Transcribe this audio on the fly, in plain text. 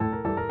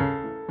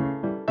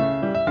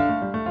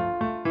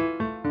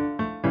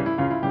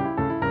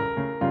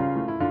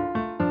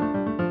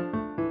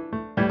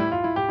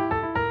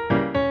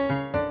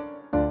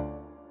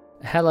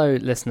Hello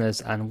listeners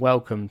and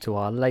welcome to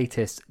our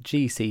latest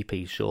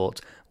GCP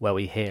short where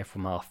we hear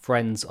from our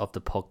friends of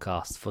the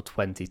podcast for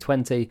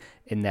 2020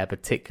 in their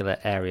particular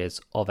areas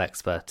of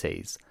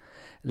expertise.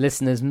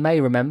 Listeners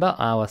may remember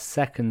our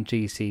second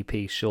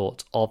GCP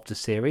short of the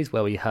series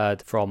where we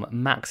heard from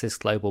Maxis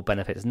Global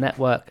Benefits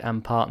Network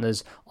and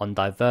partners on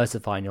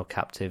diversifying your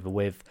captive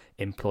with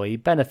employee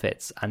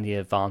benefits and the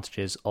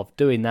advantages of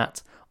doing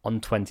that on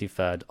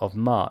 23rd of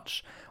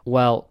March.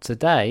 Well,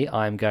 today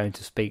I'm going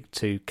to speak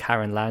to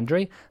Karen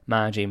Landry,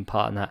 Managing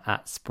Partner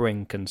at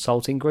Spring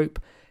Consulting Group.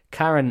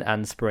 Karen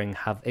and Spring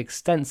have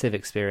extensive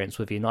experience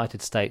with the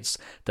United States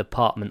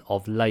Department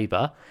of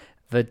Labor.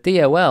 The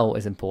DOL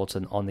is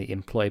important on the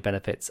employee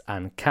benefits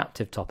and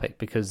captive topic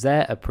because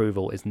their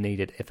approval is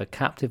needed if a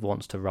captive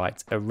wants to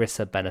write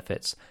ERISA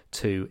benefits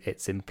to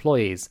its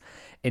employees.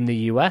 In the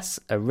US,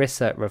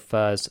 ERISA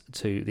refers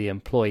to the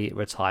Employee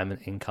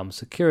Retirement Income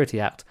Security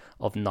Act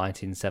of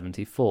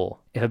 1974.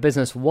 If a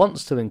business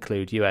wants to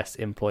include US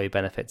employee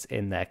benefits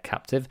in their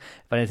captive,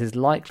 then it is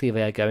likely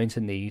they are going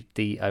to need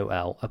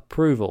DOL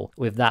approval.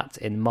 With that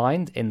in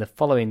mind, in the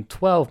following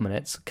 12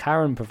 minutes,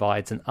 Karen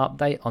provides an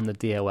update on the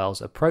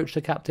DOL's approach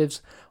to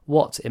captives,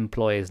 what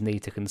employers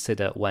need to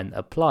consider when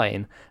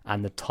applying,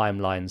 and the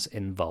timelines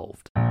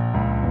involved.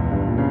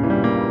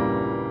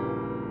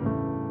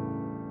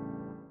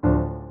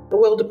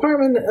 Well,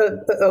 Department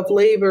of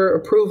Labor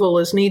approval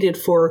is needed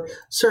for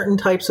certain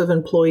types of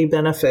employee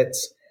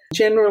benefits.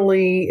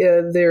 Generally,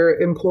 they're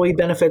employee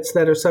benefits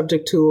that are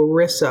subject to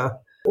ERISA.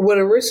 What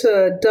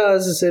ERISA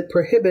does is it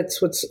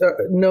prohibits what's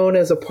known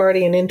as a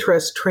party and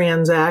interest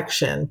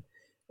transaction.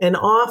 And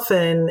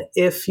often,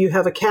 if you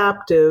have a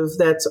captive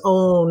that's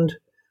owned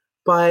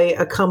by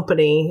a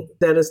company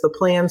that is the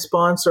plan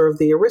sponsor of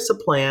the ERISA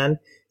plan,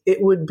 it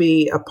would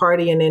be a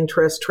party and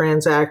interest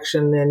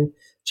transaction and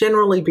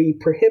generally be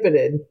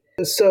prohibited.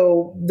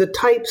 So the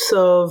types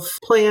of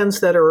plans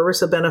that are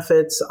ERISA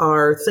benefits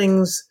are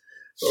things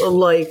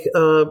like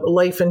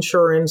life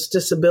insurance,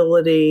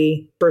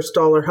 disability, first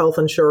dollar health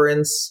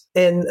insurance.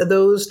 And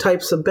those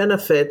types of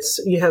benefits,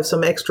 you have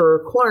some extra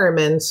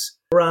requirements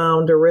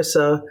around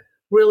ERISA,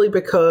 really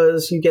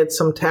because you get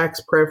some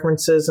tax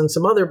preferences and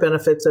some other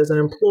benefits as an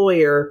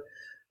employer.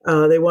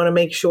 They want to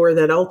make sure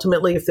that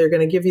ultimately, if they're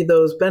going to give you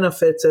those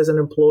benefits as an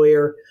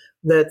employer,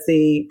 that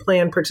the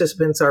plan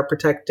participants are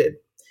protected.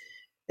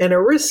 And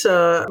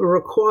ERISA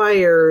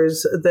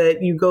requires that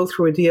you go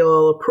through a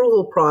DOL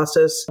approval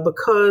process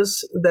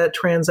because that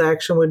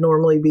transaction would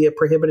normally be a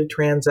prohibited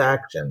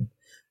transaction.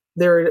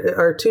 There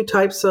are two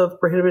types of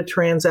prohibited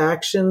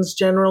transactions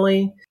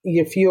generally.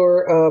 If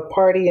you're a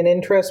party in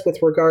interest with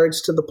regards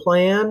to the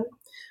plan,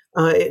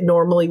 it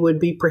normally would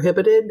be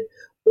prohibited.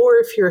 Or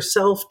if you're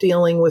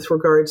self-dealing with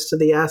regards to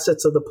the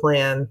assets of the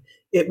plan,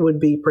 it would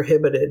be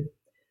prohibited.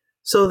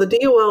 So the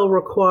DOL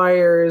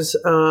requires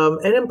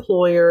an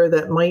employer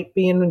that might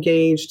be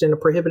engaged in a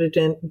prohibited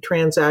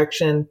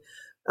transaction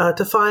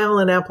to file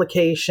an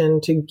application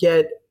to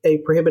get a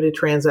prohibited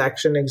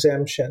transaction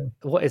exemption.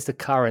 What is the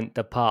current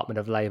Department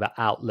of Labor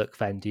outlook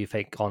then, do you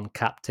think, on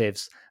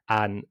captives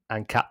and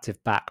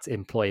captive-backed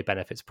employee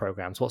benefits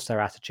programs? What's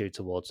their attitude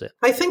towards it?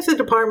 I think the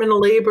Department of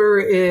Labor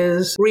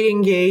is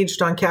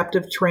re-engaged on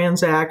captive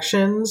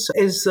transactions.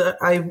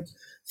 I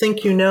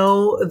think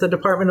the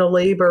Department of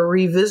Labor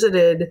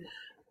revisited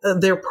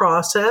their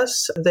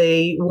process.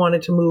 They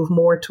wanted to move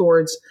more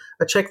towards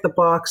a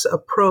check-the-box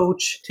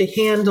approach to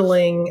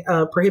handling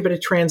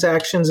prohibited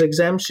transactions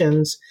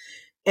exemptions.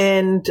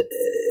 And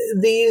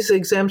these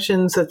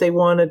exemptions that they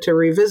wanted to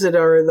revisit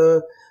are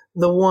the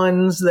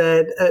ones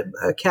that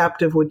a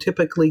captive would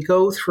typically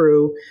go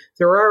through.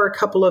 There are a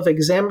couple of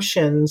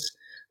exemptions,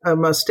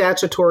 a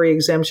statutory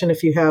exemption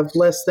if you have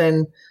less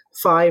than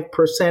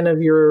 5%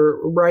 of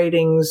your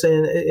writings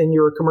in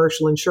your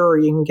commercial insurer,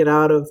 you can get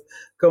out of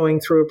going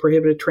through a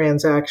prohibited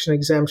transaction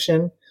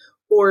exemption.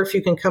 Or if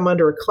you can come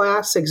under a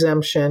class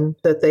exemption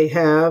that they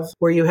have,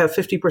 where you have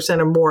 50%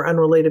 or more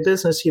unrelated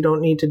business, you don't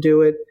need to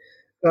do it.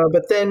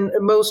 But then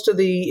most of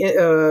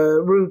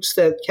the routes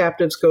that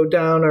captives go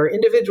down are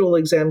individual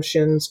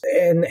exemptions,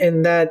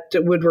 and that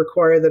would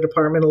require the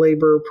Department of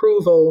Labor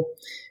approval.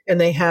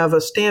 And they have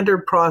a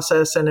standard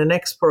process and an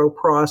ex-pro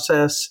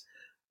process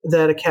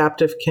that a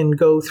captive can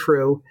go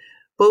through.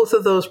 Both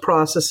of those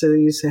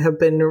processes have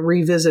been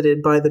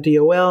revisited by the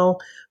DOL,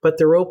 but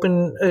they're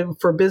open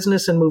for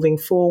business and moving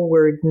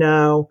forward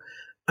now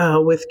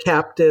with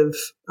captive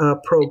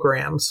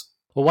programs.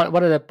 Well,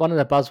 one of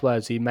the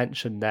buzzwords you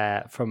mentioned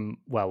there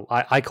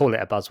I call it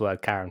a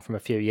buzzword, Karen, from a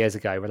few years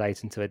ago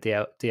relating to a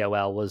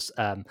DOL was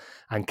and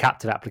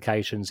captive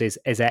applications is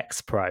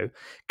X-Pro.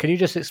 Can you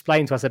just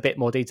explain to us a bit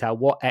more detail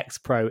what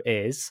X-Pro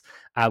is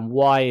and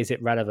why is it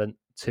relevant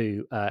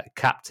to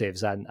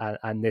captives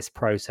and this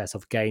process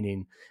of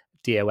gaining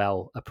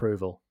DOL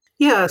approval?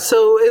 Yeah,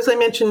 so as I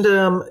mentioned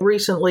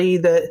recently,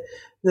 that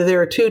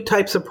there are two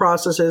types of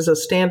processes, a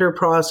standard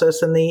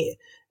process and the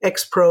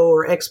X-Pro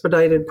or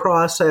expedited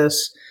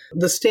process.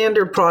 The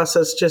standard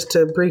process, just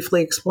to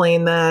briefly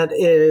explain that,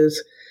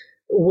 is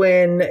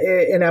when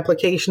an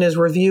application is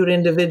reviewed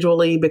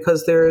individually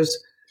because there's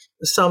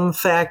some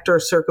fact or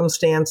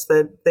circumstance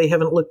that they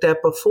haven't looked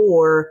at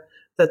before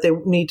that they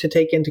need to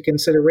take into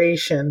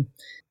consideration.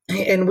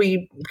 And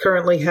we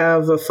currently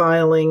have a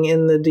filing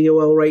in the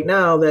DOL right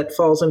now that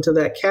falls into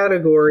that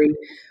category.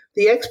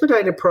 The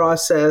expedited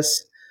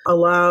process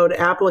allowed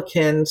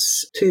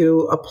applicants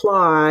to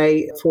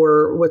apply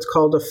for what's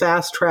called a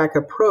fast track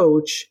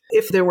approach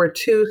if there were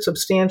two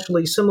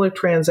substantially similar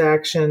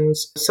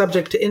transactions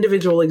subject to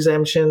individual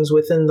exemptions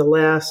within the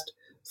last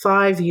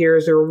 5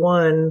 years or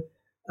one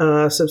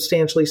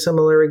substantially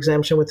similar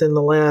exemption within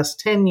the last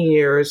 10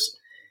 years.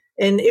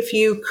 And if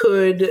you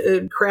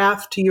could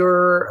craft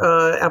your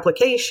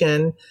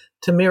application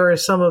to mirror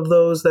some of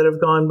those that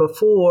have gone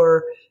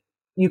before,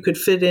 you could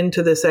fit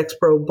into this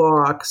Ex-Pro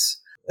box.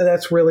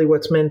 That's really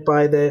what's meant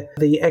by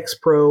the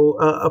Ex-Pro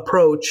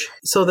approach.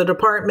 So the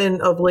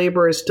Department of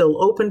Labor is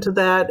still open to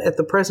that. At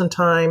the present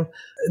time,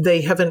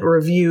 they haven't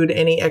reviewed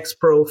any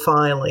Ex-Pro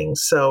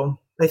filings. So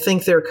I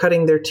think they're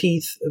cutting their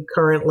teeth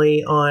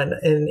currently on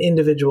an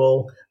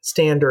individual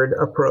standard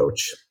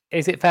approach.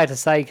 Is it fair to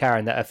say,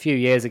 Karen, that a few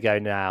years ago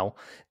now,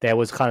 there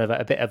was kind of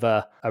a bit of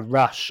a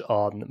rush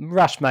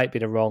might be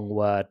the wrong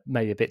word,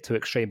 maybe a bit too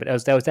extreme, but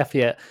there was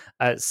definitely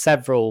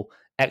several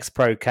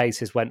Ex-Pro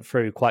cases went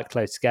through quite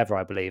close together,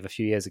 I believe, a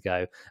few years ago,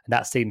 and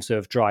that seems to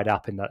have dried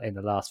up in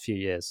the last few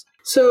years.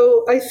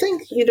 So I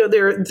think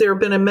there have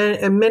been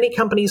many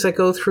companies that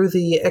go through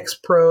the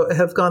Ex-Pro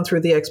have gone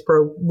through the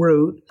Ex-Pro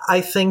route.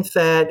 I think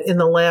that in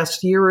the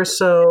last year or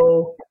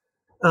so,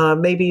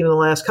 maybe even the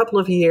last couple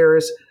of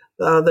years,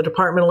 the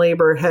Department of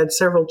Labor had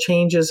several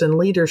changes in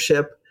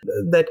leadership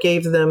that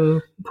gave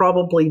them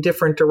probably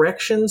different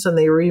directions, and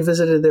they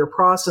revisited their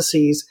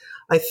processes.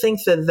 I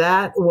think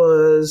that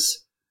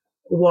was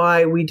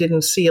why we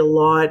didn't see a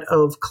lot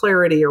of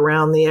clarity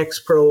around the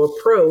Ex-Pro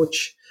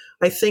approach.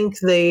 I think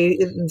they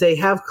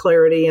have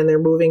clarity and they're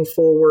moving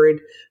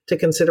forward to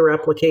consider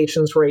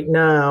applications right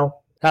now.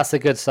 That's a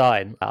good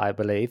sign, I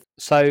believe.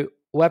 So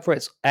whether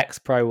it's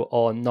Ex-Pro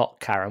or not,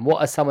 Karen,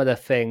 what are some of the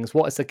things,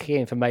 what is the key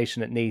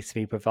information that needs to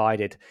be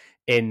provided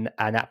in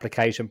an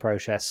application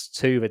process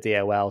to the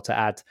DOL to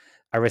add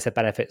ERISA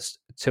benefits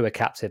to a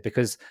captive?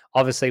 Because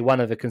obviously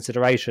one of the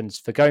considerations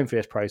for going through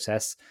this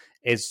process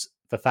is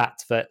the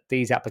fact that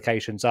these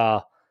applications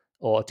are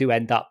or do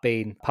end up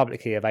being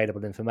publicly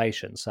available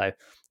information. So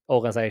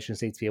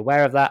organizations need to be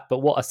aware of that.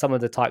 But what are some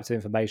of the types of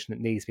information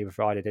that needs to be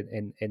provided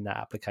in that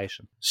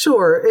application?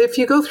 Sure. If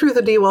you go through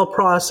the DOL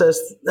process,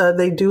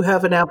 they do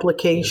have an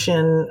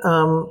application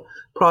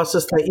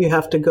process that you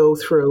have to go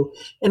through.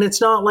 And it's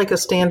not like a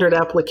standard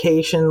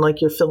application like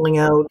you're filling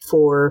out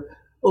for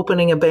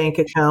opening a bank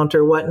account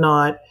or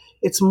whatnot.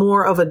 It's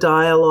more of a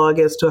dialogue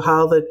as to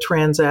how the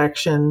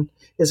transaction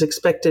is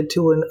expected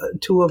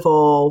to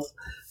evolve.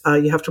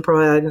 You have to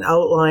provide an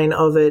outline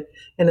of it.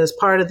 And as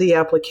part of the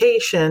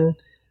application,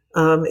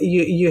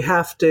 you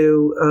have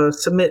to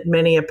submit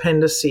many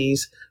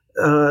appendices.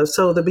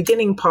 So the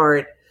beginning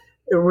part,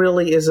 it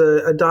really is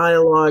a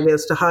dialogue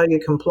as to how you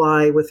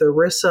comply with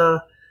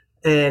ERISA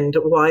and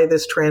why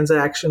this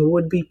transaction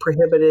would be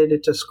prohibited.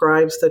 It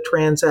describes the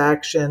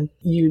transaction.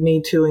 You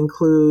need to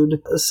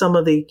include some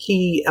of the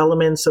key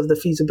elements of the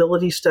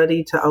feasibility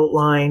study to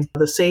outline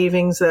the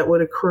savings that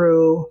would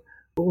accrue.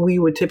 We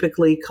would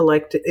typically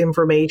collect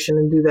information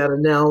and do that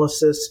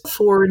analysis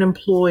for an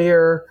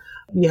employer.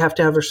 You have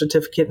to have a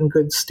certificate in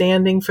good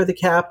standing for the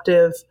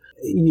captive.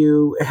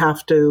 You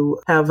have to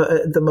have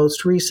the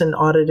most recent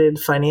audited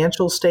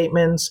financial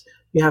statements.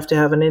 You have to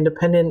have an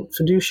independent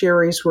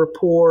fiduciaries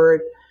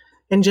report.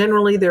 And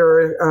generally, there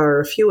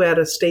are a few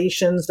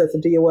attestations that the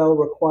DOL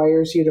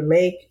requires you to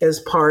make as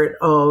part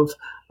of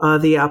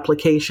the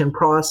application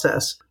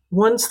process.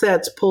 Once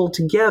that's pulled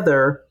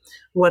together,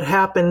 what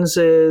happens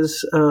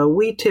is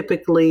we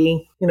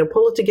typically,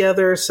 pull it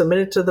together, submit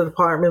it to the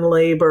Department of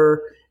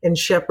Labor, and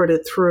shepherd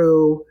it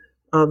through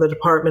the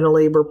Department of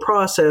Labor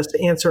process,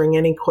 answering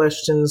any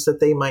questions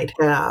that they might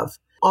have.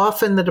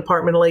 Often, the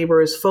Department of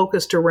Labor is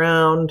focused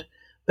around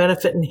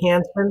benefit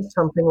enhancement,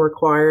 something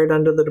required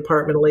under the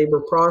Department of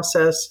Labor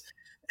process,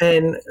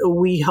 and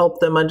we help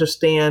them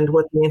understand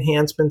what the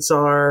enhancements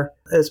are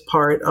as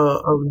part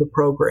of the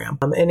program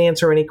and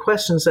answer any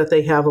questions that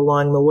they have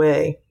along the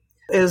way.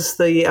 As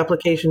the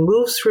application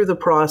moves through the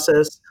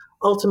process,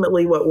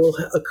 ultimately what will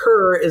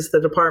occur is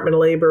the Department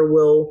of Labor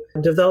will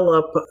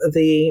develop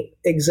the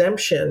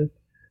exemption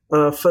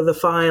for the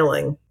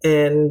filing,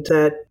 and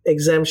that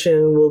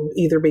exemption will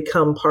either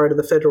become part of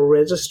the Federal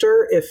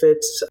Register if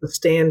it's a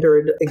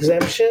standard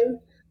exemption,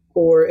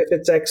 or if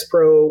it's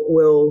Ex-Pro,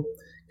 will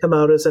come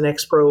out as an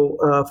Ex-Pro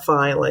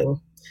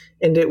filing,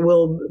 and it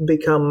will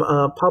become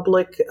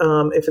public.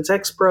 If it's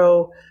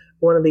Ex-Pro,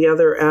 one of the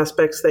other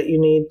aspects that you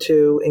need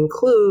to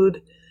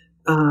include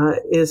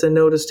is a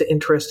notice to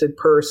interested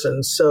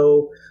persons.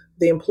 So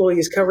the employee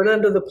is covered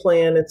under the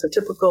plan. It's a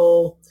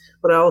typical,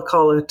 what I'll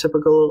call a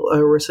typical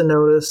ERISA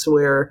notice,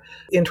 where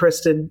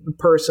interested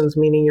persons,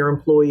 meaning your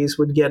employees,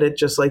 would get it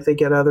just like they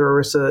get other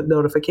ERISA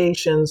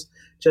notifications,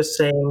 just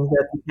saying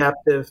that the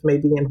captive may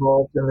be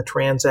involved in the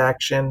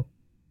transaction,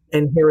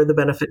 and here are the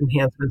benefit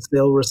enhancements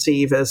they'll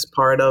receive as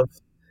part of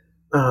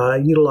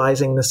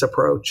utilizing this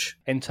approach.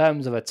 In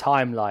terms of a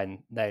timeline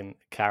then,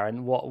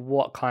 Karen,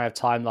 what kind of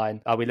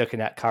timeline are we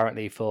looking at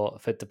currently for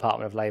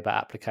Department of Labour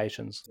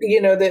applications?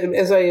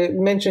 As I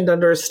mentioned,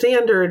 under a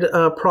standard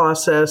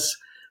process,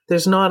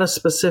 there's not a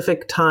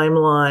specific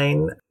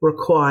timeline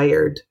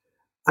required.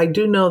 I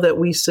do know that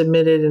we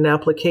submitted an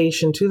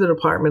application to the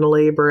Department of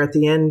Labor at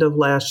the end of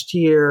last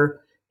year,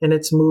 and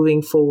it's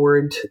moving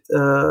forward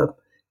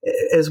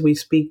as we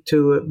speak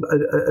to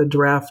a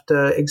draft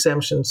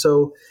exemption.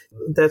 So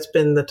that's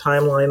been the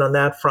timeline on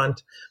that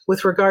front.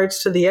 With regards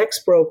to the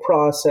XBRO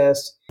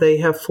process, they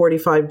have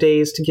 45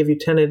 days to give you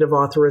tentative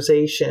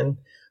authorization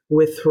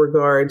with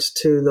regards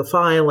to the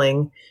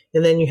filing,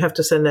 and then you have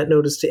to send that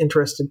notice to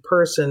interested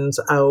persons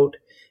out.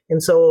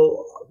 And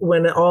so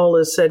when all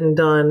is said and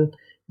done,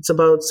 it's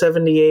about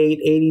 78,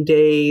 80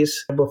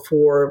 days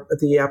before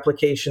the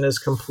application is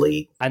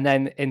complete. And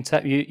then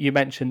you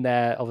mentioned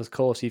there, of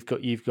course, you've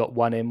got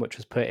one in which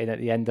was put in at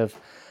the end of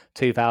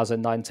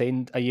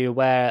 2019. Are you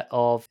aware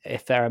of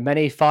if there are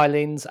many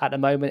filings at the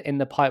moment in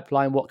the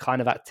pipeline? What kind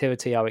of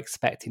activity are we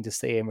expecting to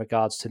see in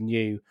regards to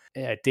new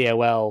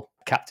DOL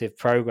captive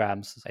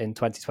programs in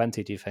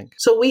 2020, do you think?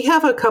 So we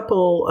have a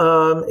couple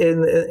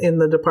in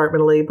the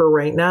Department of Labor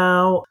right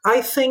now.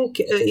 I think,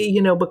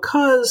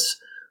 because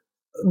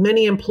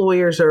many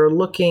employers are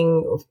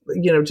looking,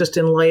 just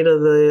in light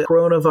of the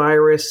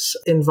coronavirus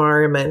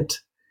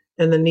environment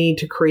and the need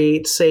to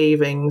create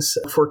savings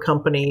for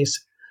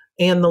companies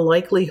and the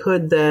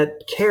likelihood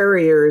that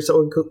carriers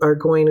are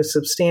going to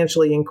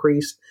substantially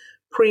increase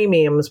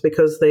premiums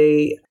because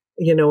they,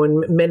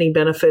 in many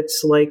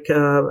benefits like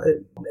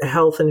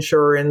health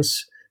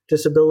insurance,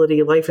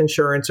 disability, life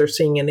insurance are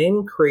seeing an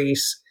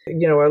increase,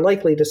 are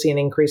likely to see an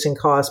increase in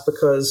cost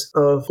because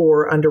of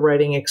poor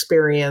underwriting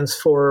experience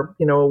for,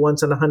 a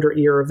once in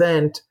 100-year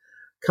event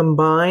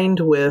combined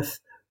with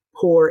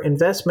poor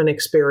investment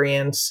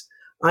experience.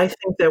 I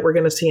think that we're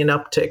going to see an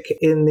uptick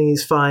in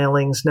these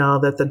filings now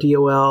that the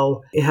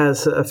DOL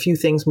has a few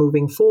things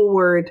moving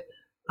forward.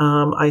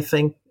 I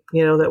think,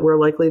 that we're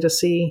likely to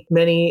see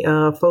many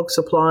folks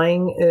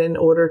applying in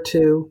order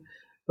to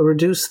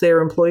reduce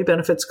their employee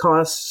benefits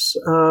costs,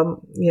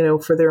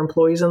 for their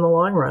employees in the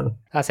long run.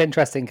 That's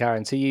interesting,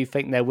 Karen. So you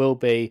think there will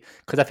be,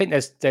 because I think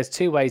there's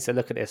two ways to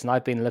look at this, and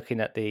I've been looking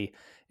at the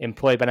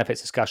employee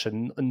benefits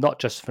discussion, not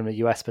just from a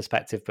US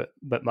perspective,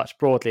 but much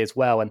broadly as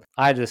well. And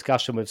I had a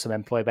discussion with some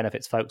employee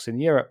benefits folks in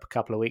Europe a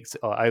couple of weeks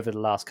or over the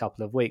last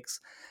couple of weeks.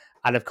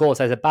 And of course,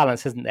 there's a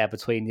balance, isn't there,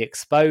 between the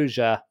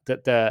exposure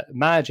that the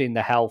managing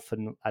the health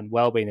and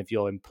well-being of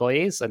your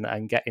employees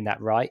and getting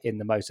that right in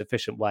the most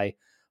efficient way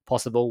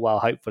possible while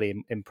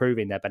hopefully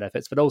improving their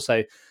benefits. But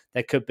also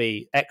there could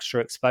be extra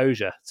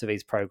exposure to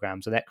these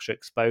programs and extra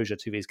exposure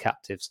to these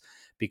captives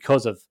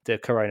because of the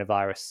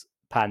coronavirus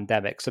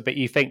pandemic. But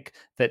you think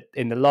that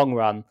in the long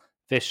run,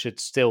 this should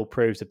still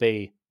prove to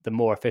be the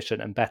more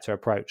efficient and better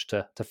approach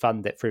to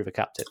fund it through the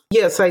captive?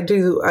 Yes, I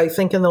do. I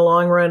think in the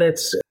long run,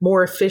 it's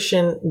more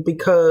efficient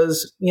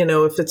because,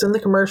 if it's in the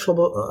commercial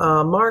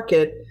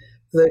market,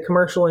 the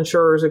commercial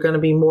insurers are going to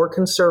be more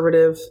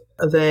conservative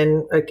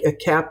than a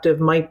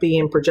captive might be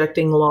in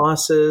projecting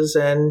losses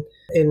and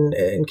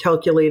in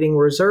calculating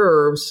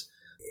reserves.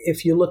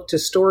 If you looked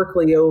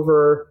historically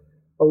over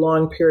a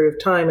long period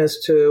of time as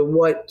to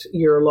what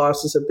your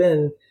losses have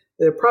been,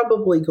 they're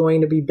probably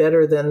going to be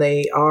better than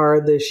they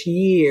are this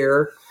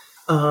year.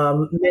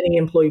 Many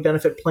employee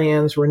benefit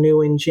plans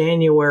renew in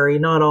January,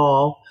 not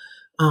all,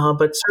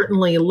 but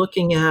certainly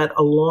looking at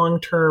a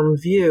long-term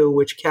view,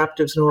 which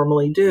captives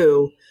normally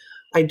do,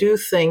 I do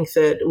think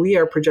that we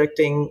are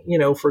projecting,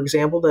 for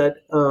example, that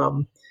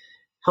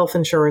health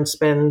insurance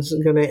spends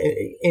are going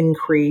to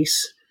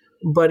increase,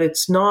 but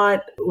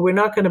we're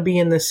not going to be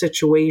in this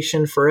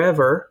situation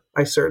forever,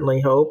 I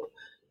certainly hope.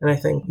 And I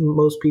think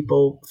most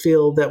people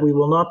feel that we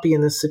will not be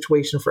in this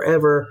situation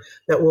forever,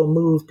 that we'll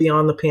move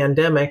beyond the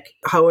pandemic.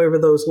 However,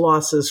 those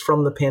losses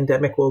from the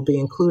pandemic will be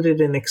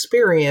included in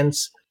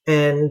experience,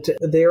 and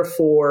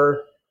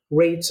therefore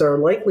rates are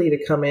likely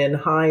to come in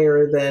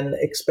higher than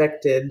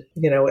expected,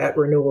 at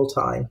renewal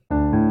time.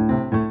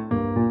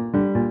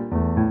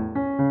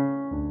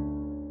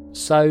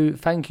 So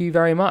thank you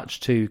very much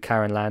to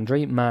Karen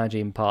Landry,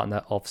 Managing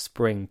Partner of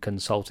Spring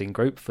Consulting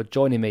Group, for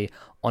joining me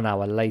on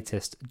our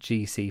latest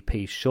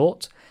GCP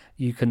short.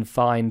 You can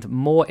find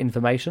more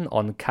information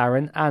on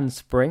Karen and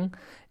Spring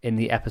in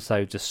the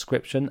episode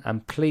description,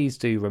 and please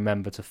do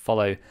remember to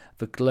follow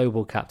the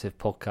Global Captive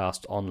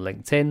Podcast on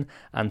LinkedIn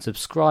and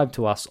subscribe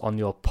to us on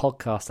your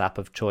podcast app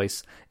of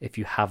choice if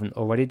you haven't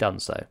already done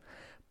so.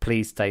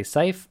 Please stay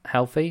safe,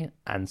 healthy,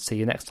 and see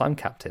you next time,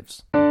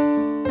 Captives.